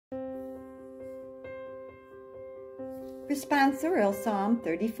Responsorial Psalm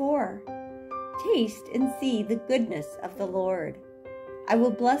 34. Taste and see the goodness of the Lord. I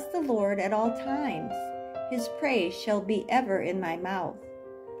will bless the Lord at all times. His praise shall be ever in my mouth.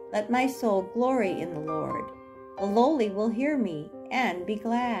 Let my soul glory in the Lord. The lowly will hear me and be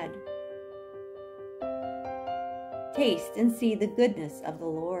glad. Taste and see the goodness of the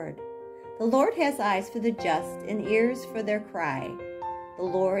Lord. The Lord has eyes for the just and ears for their cry. The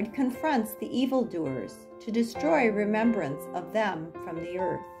Lord confronts the evildoers to destroy remembrance of them from the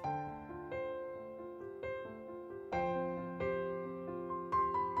earth.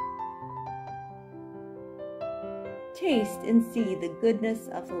 Taste and see the goodness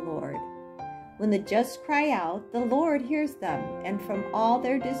of the Lord. When the just cry out, the Lord hears them, and from all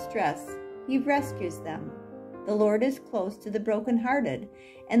their distress he rescues them. The Lord is close to the brokenhearted,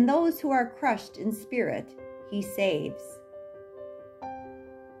 and those who are crushed in spirit he saves.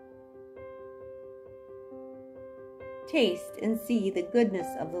 Taste and see the goodness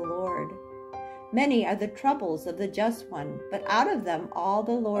of the Lord. Many are the troubles of the just one, but out of them all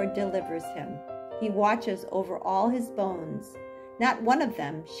the Lord delivers him. He watches over all his bones. Not one of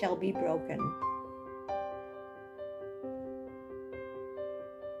them shall be broken.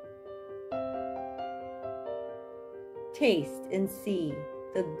 Taste and see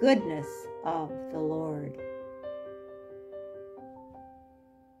the goodness of the Lord.